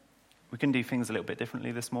We can do things a little bit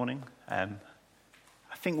differently this morning. I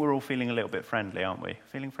think we're all feeling a little bit friendly, aren't we?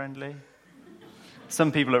 Feeling friendly?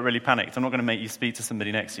 Some people are really panicked. I'm not going to make you speak to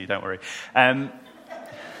somebody next to you, don't worry.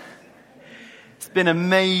 It's been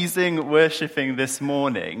amazing worshipping this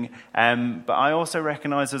morning, but I also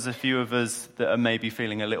recognise there's a few of us that are maybe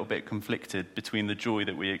feeling a little bit conflicted between the joy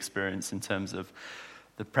that we experience in terms of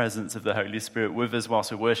the presence of the Holy Spirit with us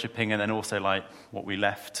whilst we're worshipping, and then also like what we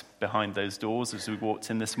left behind those doors as we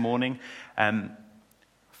walked in this morning.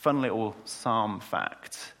 Fun little psalm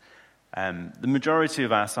fact. The majority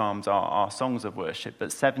of our psalms are songs of worship, but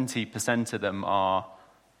 70% of them are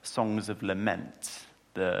songs of lament.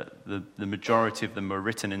 The majority of them were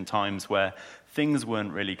written in times where things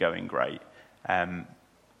weren't really going great.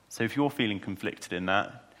 So if you're feeling conflicted in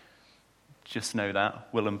that, just know that.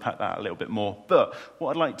 We'll unpack that a little bit more. But what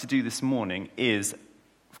I'd like to do this morning is,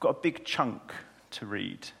 we've got a big chunk to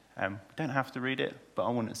read. We don't have to read it, but I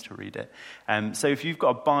want us to read it. So if you've got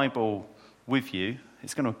a Bible with you,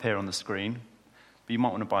 it's going to appear on the screen, but you might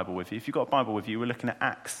want a Bible with you. If you've got a Bible with you, we're looking at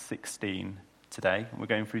Acts 16 today. We're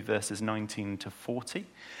going through verses 19 to 40.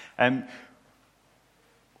 What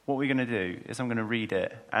we're going to do is I'm going to read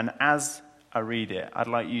it, and as I read it, I'd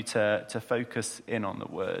like you to focus in on the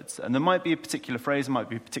words. And there might be a particular phrase, there might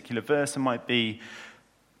be a particular verse, there might be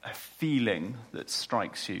a feeling that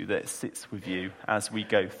strikes you, that sits with you as we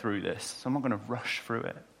go through this. So I'm not going to rush through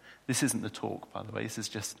it. This isn't the talk, by the way. This is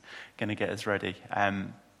just going to get us ready.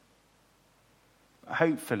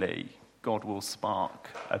 Hopefully, God will spark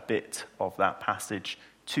a bit of that passage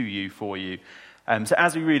to you, for you. So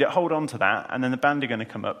as we read it, hold on to that, and then the band are going to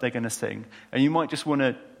come up, they're going to sing. And you might just want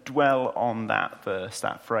to dwell on that verse,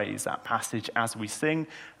 that phrase, that passage as we sing,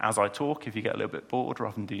 as I talk. If you get a little bit bored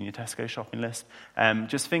rather than doing your Tesco shopping list,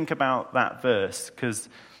 just think about that verse, because,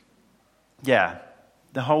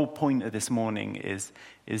 the whole point of this morning is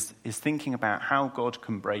thinking about how God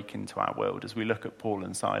can break into our world as we look at Paul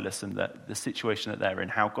and Silas and the situation that they're in,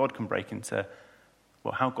 how God can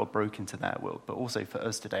how God broke into their world, but also for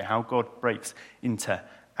us today, how God breaks into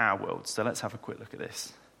our world. So let's have a quick look at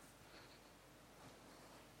this.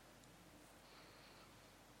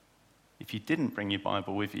 If you didn't bring your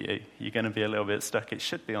Bible with you, you're going to be a little bit stuck. It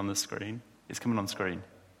should be on the screen. It's coming on screen.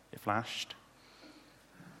 It flashed.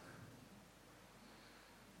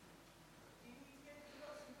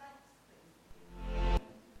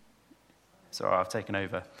 Sorry, I've taken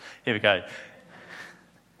over. Here we go.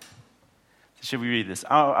 Should we read this?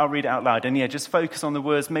 I'll read it out loud. And just focus on the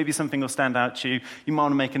words. Maybe something will stand out to you. You might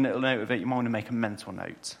want to make a little note of it. You might want to make a mental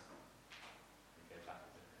note.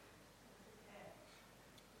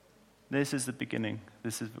 This is the beginning.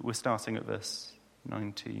 We're starting at verse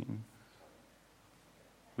 19.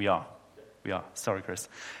 We are. Sorry, Chris.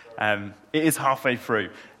 It is halfway through.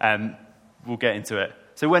 We'll get into it.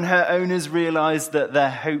 So when her owners realized that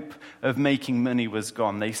their hope of making money was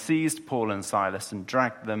gone, they seized Paul and Silas and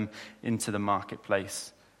dragged them into the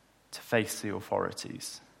marketplace to face the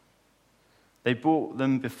authorities. They brought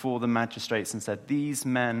them before the magistrates and said, "These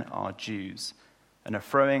men are Jews and are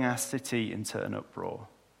throwing our city into an uproar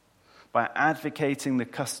by advocating the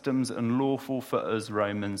customs unlawful for us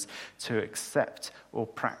Romans to accept or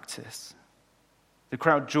practice." The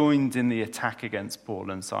crowd joined in the attack against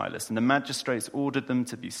Paul and Silas, and the magistrates ordered them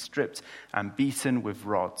to be stripped and beaten with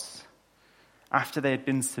rods. After they had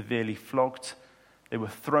been severely flogged, they were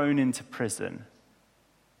thrown into prison,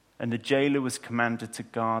 and the jailer was commanded to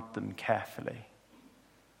guard them carefully.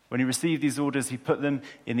 When he received these orders, he put them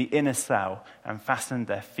in the inner cell and fastened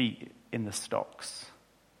their feet in the stocks.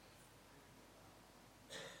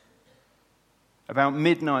 About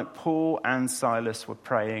midnight, Paul and Silas were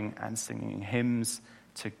praying and singing hymns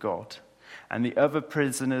to God, and the other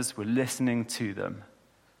prisoners were listening to them.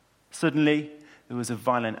 Suddenly, there was a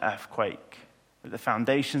violent earthquake. The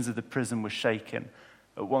foundations of the prison were shaken.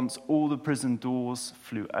 At once, all the prison doors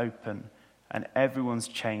flew open, and everyone's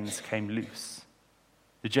chains came loose.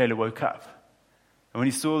 The jailer woke up, and when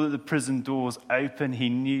he saw that the prison doors open,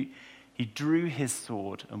 he drew his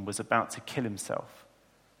sword and was about to kill himself,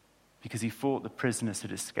 because he thought the prisoners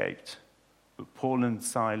had escaped. But Paul and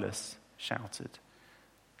Silas shouted,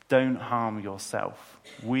 "Don't harm yourself.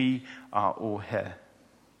 We are all here."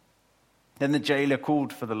 Then the jailer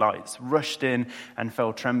called for the lights, rushed in, and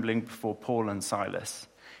fell trembling before Paul and Silas.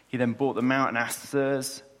 He then brought them out and asked,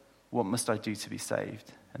 "Sirs, what must I do to be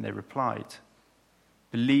saved?" And they replied,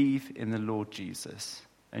 "Believe in the Lord Jesus,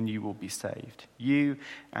 and you will be saved, you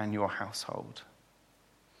and your household."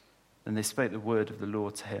 Then they spoke the word of the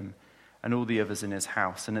Lord to him and all the others in his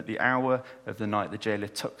house. And at the hour of the night, the jailer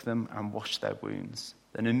took them and washed their wounds.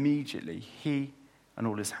 Then immediately he and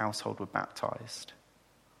all his household were baptized.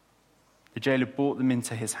 The jailer brought them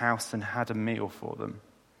into his house and had a meal for them.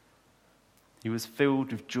 He was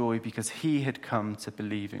filled with joy because he had come to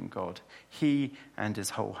believe in God, he and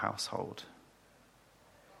his whole household.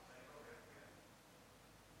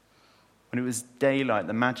 When it was daylight,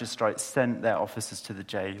 the magistrates sent their officers to the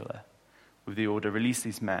jailer with the order, "Release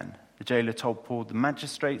these men." The jailer told Paul, "The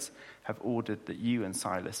magistrates have ordered that you and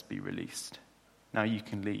Silas be released. Now you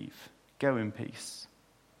can leave. Go in peace."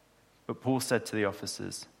 But Paul said to the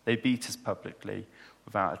officers, "They beat us publicly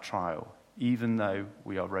without a trial, even though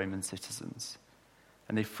we are Roman citizens.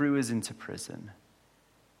 And they threw us into prison.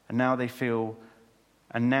 And now do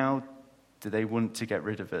they want to get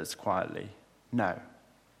rid of us quietly? No.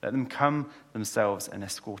 Let them come themselves and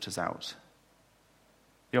escort us out."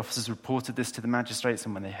 The officers reported this to the magistrates,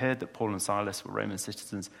 and when they heard that Paul and Silas were Roman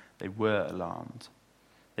citizens, they were alarmed.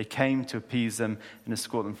 They came to appease them and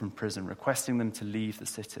escort them from prison, requesting them to leave the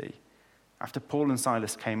city. After Paul and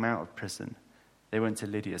Silas came out of prison, they went to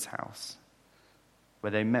Lydia's house, where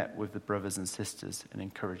they met with the brothers and sisters and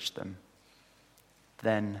encouraged them.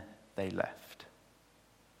 Then they left.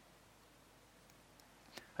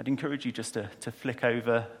 I'd encourage you just to flick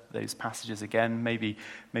over those passages again, maybe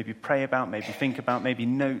pray about, maybe think about, maybe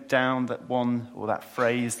note down that one or that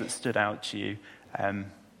phrase that stood out to you.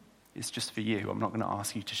 It's just for you. I'm not going to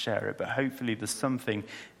ask you to share it, but hopefully there's something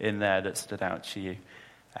in there that stood out to you.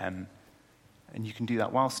 And you can do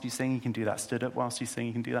that whilst you sing, you can do that stood up whilst you sing,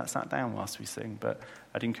 you can do that sat down whilst we sing, but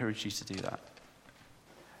I'd encourage you to do that.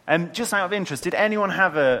 Just out of interest, did anyone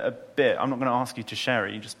have a bit, I'm not going to ask you to share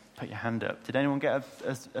it, you just put your hand up. Did anyone get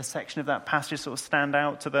a section of that passage sort of stand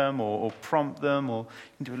out to them or prompt them, or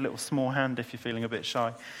you can do a little small hand if you're feeling a bit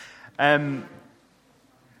shy. My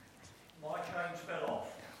chains fell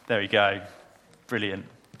off. There we go. Brilliant.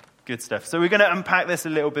 Good stuff. So we're going to unpack this a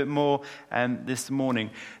little bit more this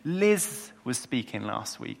morning. Liz was speaking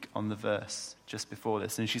last week on the verse just before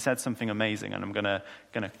this, and she said something amazing, and I'm going to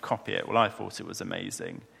copy it. Well, I thought it was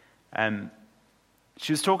amazing.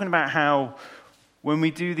 She was talking about how when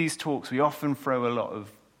we do these talks, we often throw a lot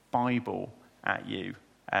of Bible at you.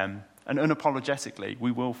 And unapologetically,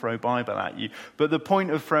 we will throw Bible at you. But the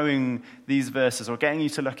point of throwing these verses or getting you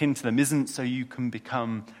to look into them isn't so you can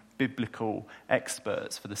become biblical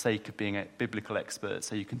experts for the sake of being a biblical expert,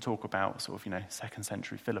 so you can talk about sort of, 2nd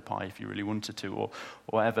century Philippi if you really wanted to, or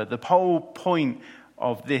whatever. The whole point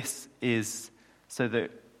of this is so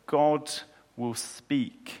that God will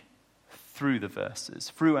speak through the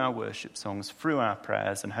verses, through our worship songs, through our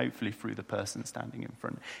prayers, and hopefully through the person standing in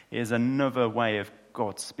front. It is another way of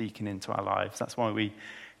God speaking into our lives. That's why we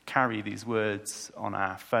carry these words on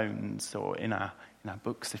our phones or in our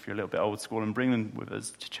books, if you're a little bit old school, and bring them with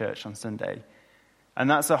us to church on Sunday. And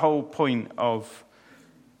that's the whole point of,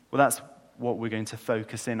 that's what we're going to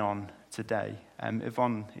focus in on today.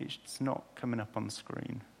 Yvonne, it's not coming up on the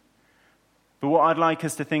screen. But what I'd like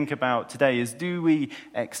us to think about today is, do we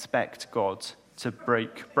expect God to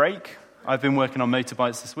break? I've been working on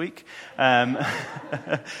motorbikes this week.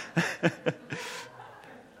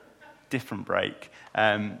 Different break.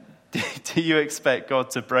 Do you expect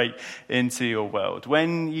God to break into your world?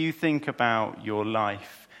 When you think about your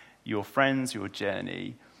life, your friends, your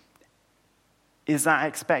journey, is there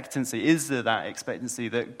that expectancy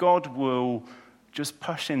that God will just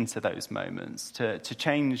push into those moments to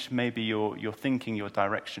change maybe your thinking, your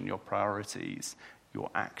direction, your priorities, your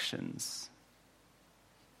actions?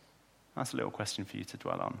 That's a little question for you to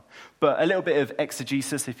dwell on. But a little bit of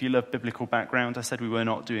exegesis if you love biblical background. I said we were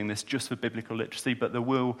not doing this just for biblical literacy, but there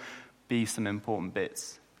will be some important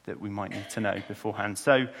bits that we might need to know beforehand.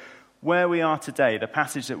 So where we are today, the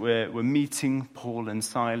passage that we're meeting Paul and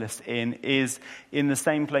Silas in is in the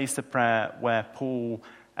same place of prayer where Paul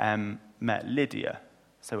met Lydia.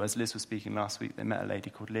 So as Liz was speaking last week, they met a lady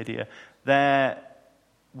called Lydia. They're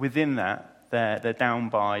down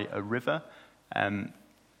by a river. And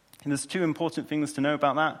there's two important things to know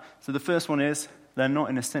about that. So the first one is they're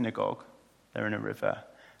not in a synagogue, they're in a river.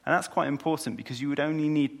 And that's quite important because you would only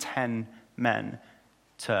need 10 men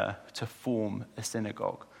to form a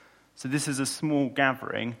synagogue. So this is a small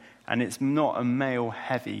gathering, and it's not a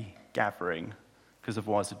male-heavy gathering, because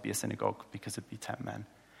otherwise it'd be a synagogue, because it'd be 10 men.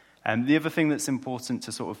 And the other thing that's important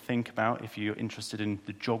to sort of think about, if you're interested in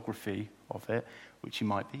the geography of it, which you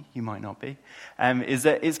might be, you might not be, is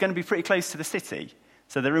that it's going to be pretty close to the city.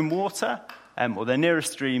 So they're in water, or they're near a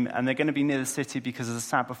stream, and they're going to be near the city because of the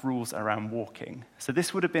Sabbath rules around walking. So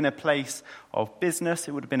this would have been a place of business,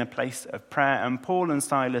 it would have been a place of prayer, and Paul and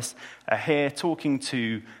Silas are here talking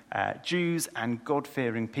to Jews and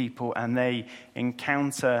God-fearing people, and they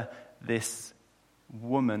encounter this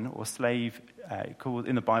woman or slave, called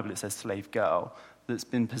in the Bible it says slave girl. that's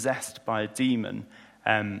been possessed by a demon.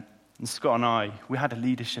 And Scott and I, we had a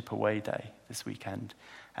leadership away day this weekend.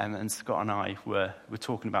 And Scott and I were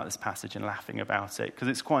talking about this passage and laughing about it, because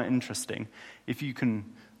it's quite interesting. If you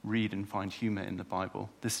can read and find humor in the Bible,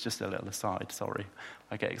 this is just a little aside, sorry.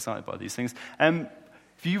 I get excited by these things.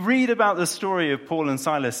 If you read about the story of Paul and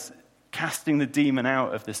Silas casting the demon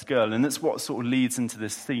out of this girl, and that's what sort of leads into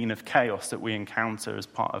this scene of chaos that we encounter as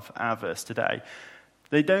part of our verse today.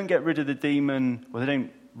 They don't get rid of the demon, or they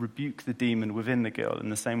don't rebuke the demon within the girl in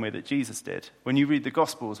the same way that Jesus did. When you read the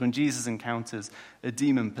Gospels, when Jesus encounters a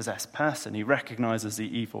demon-possessed person, he recognizes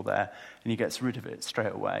the evil there, and he gets rid of it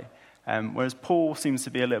straight away. Whereas Paul seems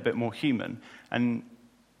to be a little bit more human, and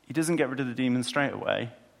he doesn't get rid of the demon straight away.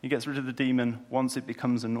 He gets rid of the demon once it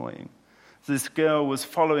becomes annoying. So this girl was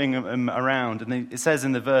following him around, and it says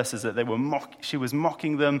in the verses that she was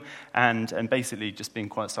mocking them and basically just being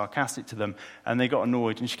quite sarcastic to them, and they got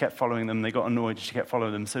annoyed, and she kept following them. They got annoyed, and she kept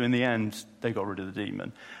following them. So in the end, they got rid of the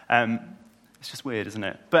demon. It's just weird, isn't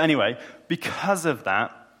it? But anyway, because of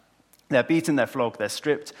that, they're beaten, they're flogged, they're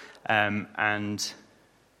stripped, and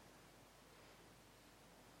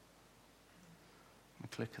my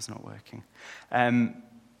clicker's not working.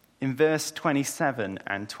 In verse 27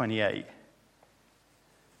 and 28,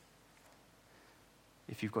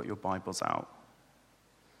 if you've got your Bibles out,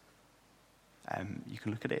 you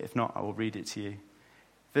can look at it. If not, I will read it to you.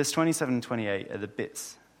 Verse 27 and 28 are the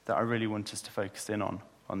bits that I really want us to focus in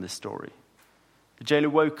on this story. The jailer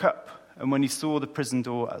woke up, and when he saw the prison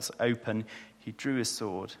door open, he drew his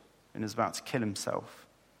sword and was about to kill himself,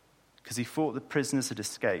 because he thought the prisoners had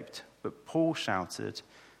escaped. But Paul shouted,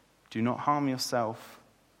 "Do not harm yourself.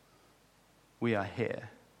 We are here."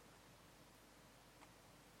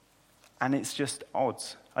 And it's just odd.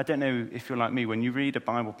 I don't know if you're like me, when you read a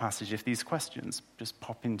Bible passage, if these questions just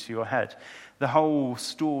pop into your head. The whole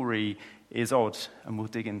story is odd, and we'll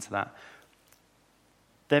dig into that.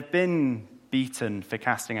 They've been beaten for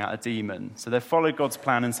casting out a demon. So they've followed God's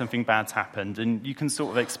plan and something bad's happened. And you can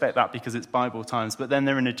sort of expect that because it's Bible times. But then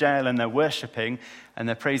they're in a jail and they're worshipping and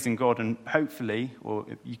they're praising God. And hopefully, or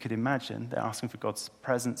you could imagine, they're asking for God's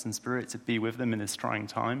presence and spirit to be with them in this trying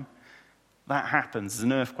time. That happens. There's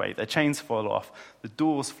an earthquake. Their chains fall off. The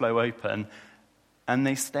doors flow open. And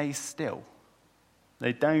they stay still.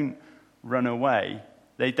 They don't run away.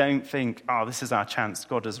 They don't think, oh, this is our chance.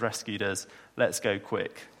 God has rescued us. Let's go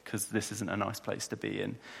quick, because this isn't a nice place to be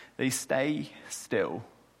in. They stay still.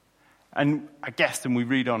 And I guess, and we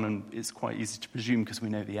read on, and it's quite easy to presume because we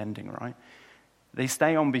know the ending, right? They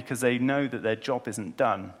stay on because they know that their job isn't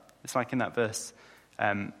done. It's like in that verse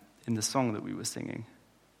in the song that we were singing.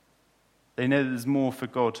 They know that there's more for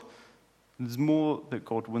God. There's more that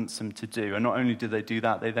God wants them to do. And not only do they do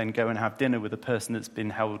that, they then go and have dinner with the person that's been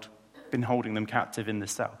holding them captive in the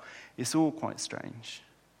cell. It's all quite strange.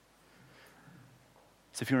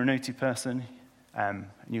 So if you're a notey person and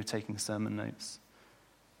you're taking sermon notes,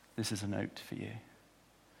 this is a note for you.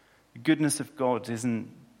 The goodness of God isn't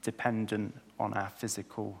dependent on our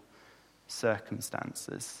physical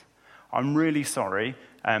circumstances. I'm really sorry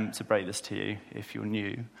to break this to you if you're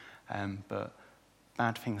new, but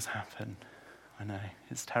bad things happen. I know,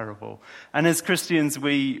 it's terrible. And as Christians,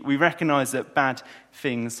 we recognize that bad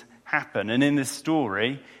things happen. And in this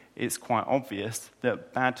story, it's quite obvious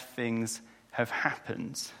that bad things have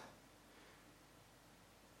happened.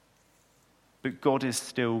 But God is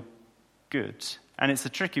still good. And it's a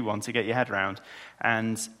tricky one to get your head around.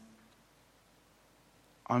 And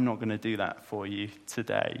I'm not going to do that for you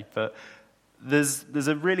today. But there's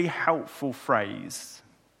a really helpful phrase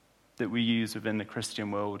that we use within the Christian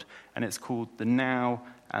world, and it's called the now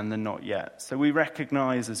and the not yet. So we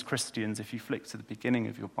recognize as Christians, if you flick to the beginning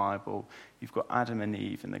of your Bible, you've got Adam and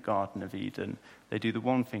Eve in the Garden of Eden. They do the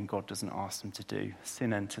one thing God doesn't ask them to do.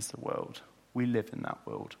 Sin enters the world. We live in that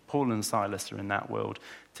world. Paul and Silas are in that world.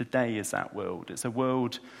 Today is that world. It's a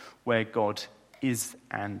world where God is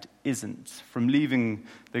and isn't. From leaving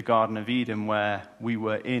the Garden of Eden, where we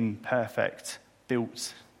were in perfect,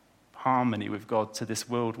 built harmony with God, to this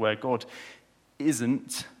world where God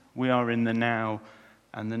isn't, we are in the now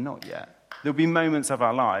and the not yet. There'll be moments of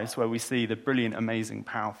our lives where we see the brilliant, amazing,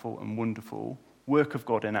 powerful, and wonderful work of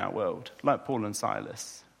God in our world, like Paul and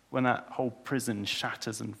Silas. When that whole prison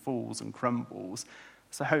shatters and falls and crumbles,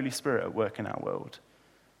 it's the Holy Spirit at work in our world.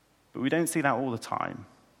 But we don't see that all the time.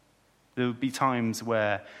 There'll be times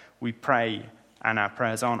where we pray and our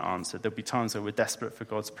prayers aren't answered. There'll be times where we're desperate for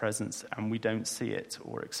God's presence and we don't see it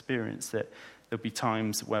or experience it. There'll be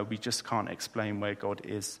times where we just can't explain where God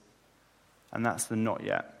is. And that's the not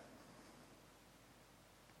yet.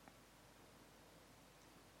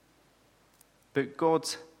 But God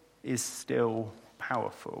is still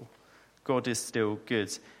powerful. God is still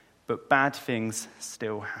good, but bad things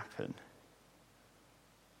still happen.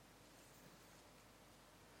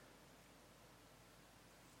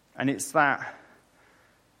 And it's that,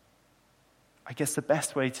 I guess the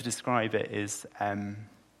best way to describe it is to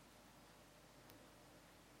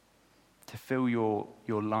fill your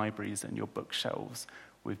libraries and your bookshelves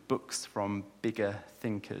with books from bigger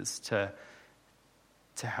thinkers to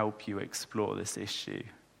help you explore this issue.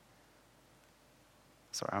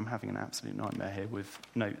 Sorry, I'm having an absolute nightmare here with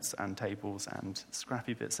notes and tables and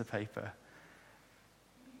scrappy bits of paper.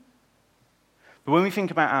 But when we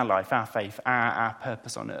think about our life, our faith, our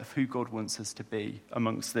purpose on earth, who God wants us to be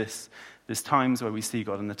amongst this, there's times where we see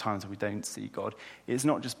God and the times where we don't see God. It's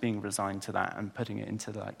not just being resigned to that and putting it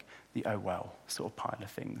into like the oh well sort of pile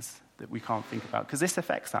of things that we can't think about. Because this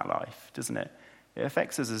affects our life, doesn't it? It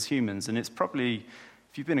affects us as humans. And it's probably,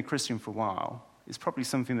 if you've been a Christian for a while, it's probably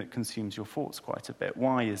something that consumes your thoughts quite a bit.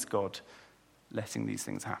 Why is God letting these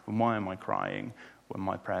things happen? Why am I crying when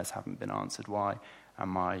my prayers haven't been answered? Why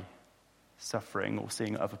am I suffering or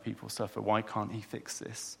seeing other people suffer? Why can't he fix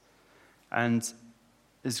this? And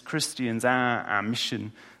as Christians, our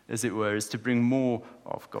mission, as it were, is to bring more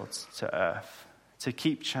of God to earth, to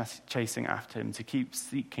keep chasing after him, to keep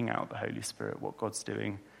seeking out the Holy Spirit, what God's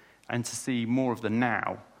doing, and to see more of the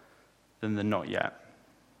now than the not yet.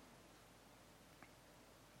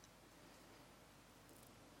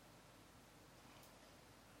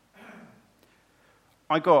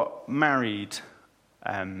 I got married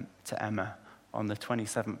to Emma on the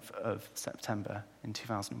 27th of September in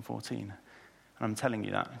 2014. And I'm telling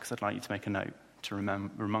you that because I'd like you to make a note to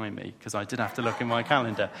remind me, because I did have to look in my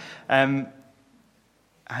calendar. I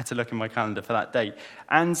had to look in my calendar for that date.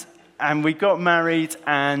 And we got married,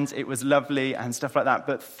 and it was lovely and stuff like that.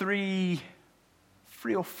 But three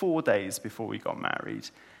or 4 days before we got married,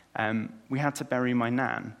 we had to bury my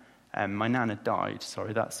nan. My nan had died.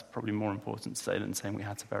 Sorry, that's probably more important to say than saying we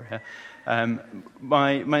had to bury her.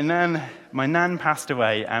 My nan passed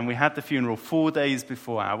away, and we had the funeral 4 days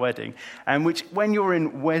before our wedding, and which, when you're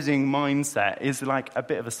in wedding mindset, is like a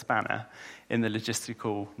bit of a spanner in the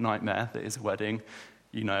logistical nightmare that is a wedding,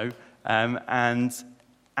 you know. And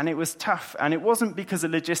it was tough, and it wasn't because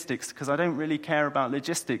of logistics, because I don't really care about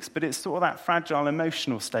logistics, but it's sort of that fragile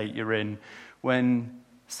emotional state you're in when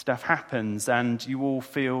stuff happens and you all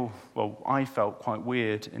feel, well, I felt quite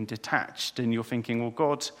weird and detached, and you're thinking, well,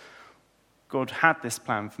 God had this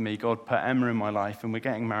plan for me. God put Emma in my life, and we're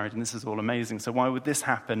getting married, and this is all amazing. So why would this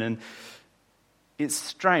happen? And it's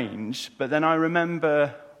strange, but then I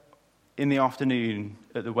remember in the afternoon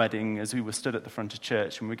at the wedding, as we were stood at the front of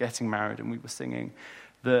church and we were getting married and we were singing,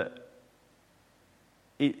 that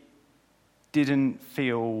it didn't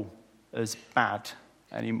feel as bad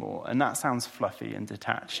anymore. And that sounds fluffy and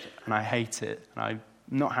detached, and I hate it. And I'm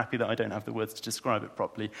not happy that I don't have the words to describe it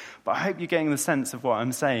properly. But I hope you're getting the sense of what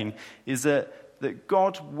I'm saying, is that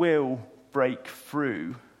God will break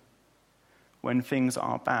through when things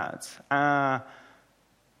are bad.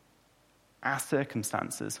 Our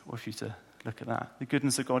circumstances, or if you to look at that, the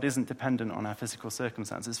goodness of God isn't dependent on our physical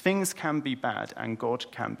circumstances. Things can be bad and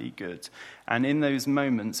God can be good. And in those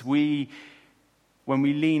moments, when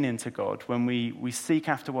we lean into God, when we seek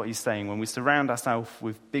after what he's saying, when we surround ourselves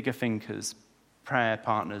with bigger thinkers, prayer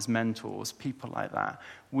partners, mentors, people like that,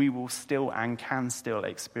 we will still and can still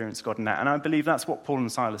experience God in that. And I believe that's what Paul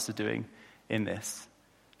and Silas are doing in this.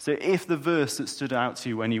 So if the verse that stood out to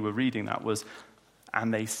you when you were reading that was,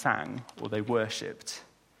 and they sang or they worshipped,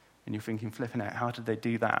 and you're thinking, flipping out, how did they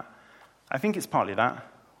do that? I think it's partly that.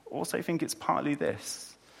 Also, I think it's partly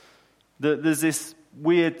this. There's this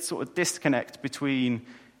weird sort of disconnect between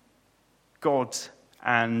God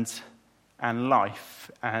and life,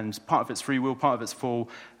 and part of it's free will, part of it's fall.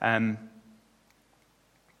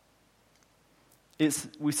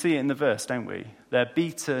 We see it in the verse, don't we? They're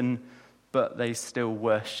beaten, but they still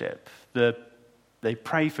worship. They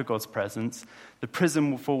pray for God's presence. The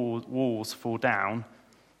prison walls fall down,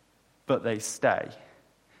 but they stay.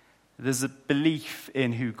 There's a belief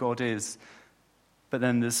in who God is, but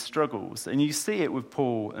then there's struggles. And you see it with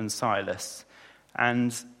Paul and Silas.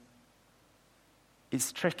 And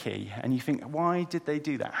it's tricky. And you think, why did they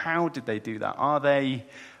do that? How did they do that? Are they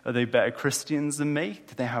better Christians than me?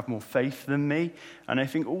 Do they have more faith than me? And I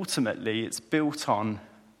think ultimately it's built on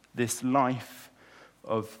this life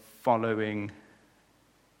of following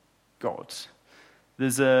God.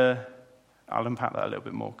 I'll unpack that a little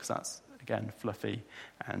bit more because that's, again, fluffy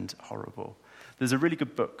and horrible. There's a really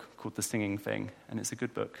good book called The Singing Thing, and it's a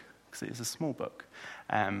good book because it's a small book.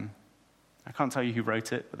 I can't tell you who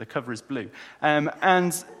wrote it, but the cover is blue.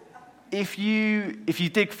 And if you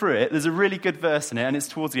dig through it, there's a really good verse in it, and it's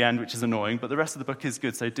towards the end, which is annoying, but the rest of the book is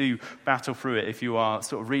good, so do battle through it if you are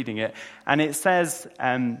sort of reading it. And it says,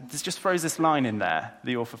 this just throws this line in there,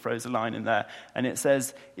 the author throws a line in there, and it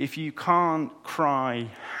says, if you can't cry,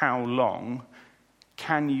 how long,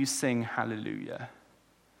 can you sing hallelujah?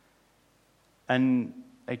 And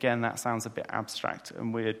again, that sounds a bit abstract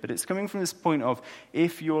and weird, but it's coming from this point of,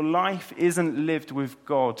 if your life isn't lived with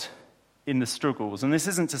God in the struggles, and this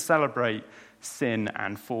isn't to celebrate sin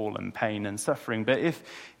and fall and pain and suffering, but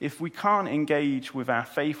if we can't engage with our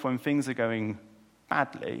faith when things are going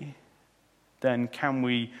badly, then can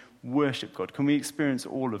we worship God? Can we experience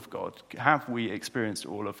all of God? Have we experienced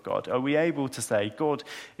all of God? Are we able to say God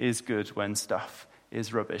is good when stuff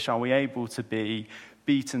is rubbish? Are we able to be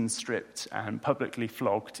beaten, stripped, and publicly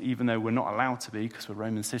flogged, even though we're not allowed to be because we're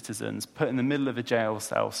Roman citizens, put in the middle of a jail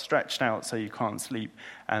cell, stretched out so you can't sleep,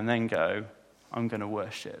 and then go, I'm going to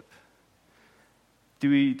worship? Do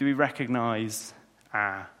we recognize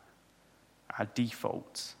our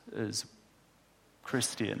default as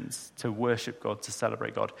Christians to worship God, to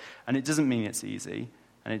celebrate God? And it doesn't mean it's easy,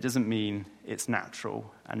 and it doesn't mean it's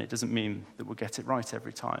natural, and it doesn't mean that we'll get it right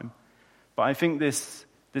every time. But I think this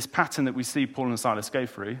pattern that we see Paul and Silas go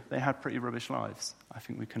through, they had pretty rubbish lives. I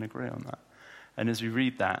think we can agree on that. And as we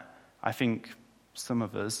read that, I think some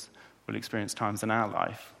of us will experience times in our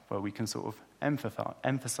life where we can sort of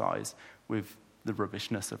emphasize with the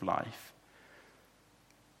rubbishness of life.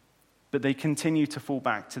 But they continue to fall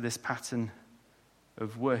back to this pattern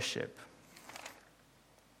of worship.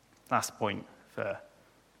 Last point for...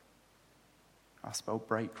 I spelled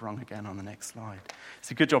break wrong again on the next slide. It's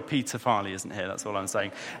a good job Peter Farley isn't here, that's all I'm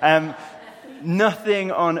saying.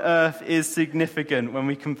 Nothing on earth is significant when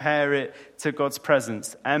we compare it to God's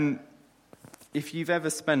presence. If you've ever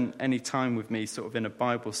spent any time with me sort of in a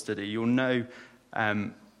Bible study, you'll know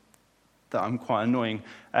that I'm quite annoying.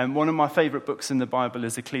 One of my favourite books in the Bible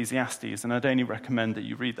is Ecclesiastes, and I'd only recommend that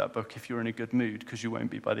you read that book if you're in a good mood, because you won't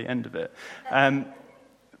be by the end of it.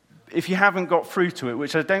 If you haven't got through to it,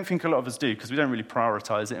 which I don't think a lot of us do, because we don't really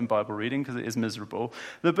prioritize it in Bible reading, because it is miserable,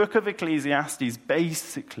 the book of Ecclesiastes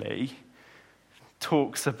basically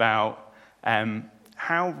talks about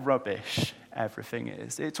how rubbish everything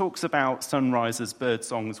is. It talks about sunrises, bird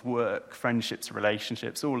songs, work, friendships,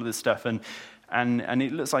 relationships, all of this stuff, and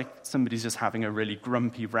it looks like somebody's just having a really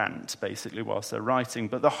grumpy rant, basically, whilst they're writing.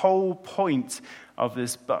 But the whole point of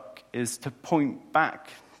this book is to point back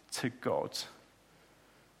to God.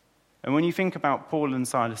 And when you think about Paul and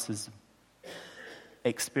Silas's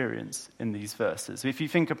experience in these verses, if you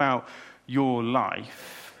think about your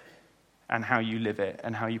life and how you live it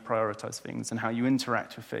and how you prioritize things and how you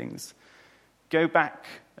interact with things, go back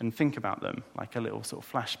and think about them like a little sort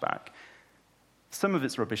of flashback. Some of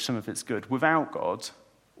it's rubbish, some of it's good. Without God,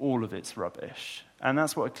 all of it's rubbish. And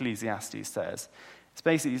that's what Ecclesiastes says. It's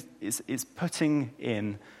basically, it's putting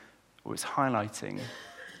in, or it's highlighting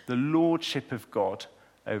the lordship of God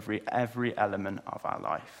over every element of our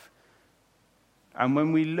life. And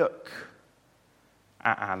when we look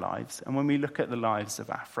at our lives, and when we look at the lives of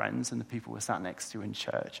our friends and the people we're sat next to in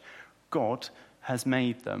church, God has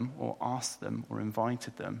made them, or asked them, or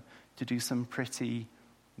invited them to do some pretty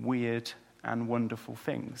weird and wonderful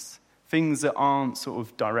things. Things that aren't sort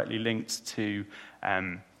of directly linked to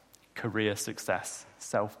career success,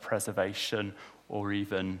 self-preservation, or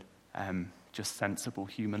even just sensible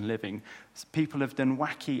human living. People have done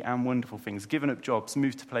wacky and wonderful things, given up jobs,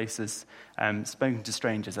 moved to places, spoken to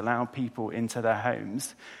strangers, allowed people into their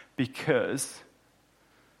homes because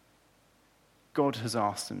God has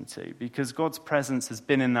asked them to, because God's presence has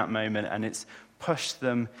been in that moment and it's pushed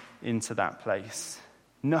them into that place.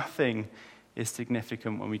 Nothing is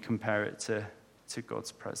significant when we compare it to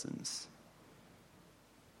God's presence.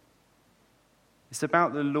 It's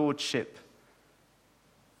about the lordship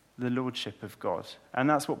of God. And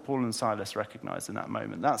that's what Paul and Silas recognize in that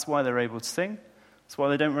moment. That's why they're able to sing. It's why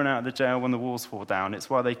they don't run out of the jail when the walls fall down. It's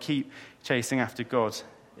why they keep chasing after God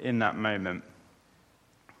in that moment.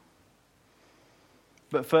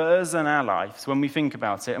 But for us and our lives, when we think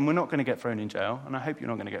about it, and we're not going to get thrown in jail, and I hope you're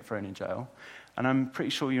not going to get thrown in jail, and I'm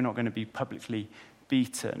pretty sure you're not going to be publicly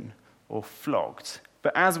beaten or flogged.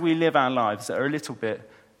 But as we live our lives that are a little bit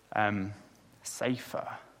safer,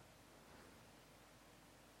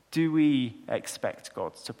 do we expect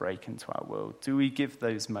God to break into our world? Do we give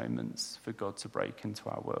those moments for God to break into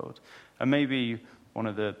our world? And maybe one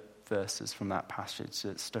of the verses from that passage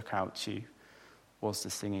that stuck out to you was the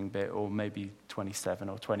singing bit, or maybe 27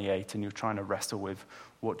 or 28, and you're trying to wrestle with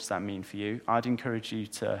what does that mean for you. I'd encourage you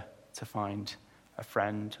to find a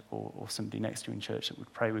friend or somebody next to you in church that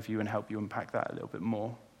would pray with you and help you unpack that a little bit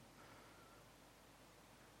more.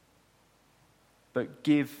 but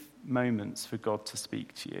give moments for God to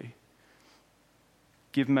speak to you.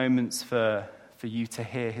 Give moments for you to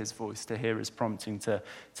hear his voice, to hear his prompting, to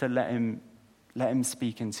let him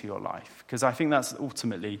speak into your life. Because I think that's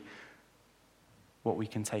ultimately what we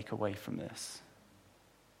can take away from this.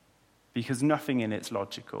 Because nothing in it's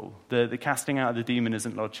logical. The casting out of the demon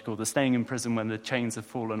isn't logical. The staying in prison when the chains have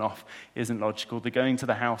fallen off isn't logical. The going to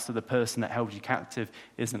the house of the person that held you captive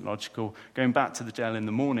isn't logical. Going back to the jail in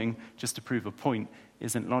the morning just to prove a point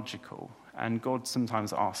isn't logical. And God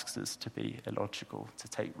sometimes asks us to be illogical, to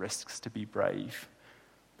take risks, to be brave.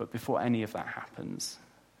 But before any of that happens,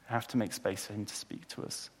 we have to make space for him to speak to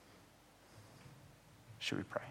us. Should we pray?